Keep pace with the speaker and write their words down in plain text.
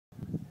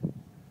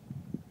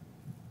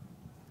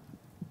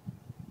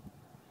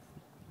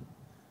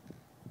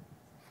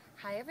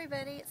Hi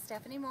everybody, it's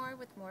Stephanie Moore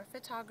with Moore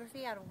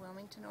Photography out of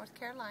Wilmington, North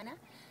Carolina.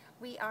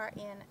 We are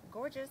in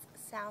gorgeous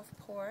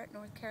Southport,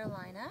 North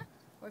Carolina.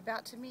 We're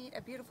about to meet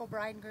a beautiful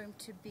bride and groom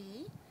to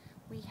be.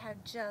 We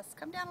have just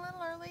come down a little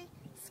early,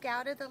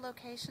 scouted the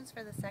locations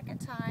for the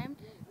second time,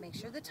 make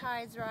sure the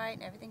tide's right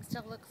and everything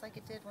still looks like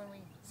it did when we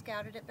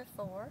scouted it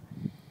before.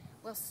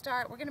 We're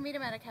going to meet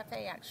them at a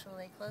cafe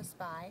actually, close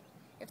by.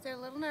 If they're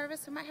a little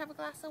nervous, we might have a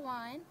glass of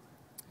wine,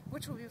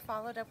 which will be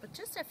followed up with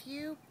just a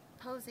few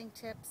posing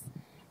tips,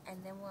 and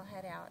then we'll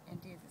head out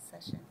and do the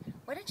session.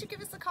 Why don't you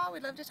give us a call?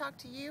 We'd love to talk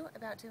to you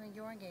about doing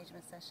your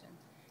engagement session.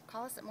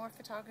 Call us at Moore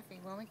Photography,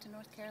 Wilmington,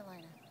 North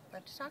Carolina.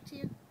 Love to talk to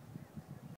you.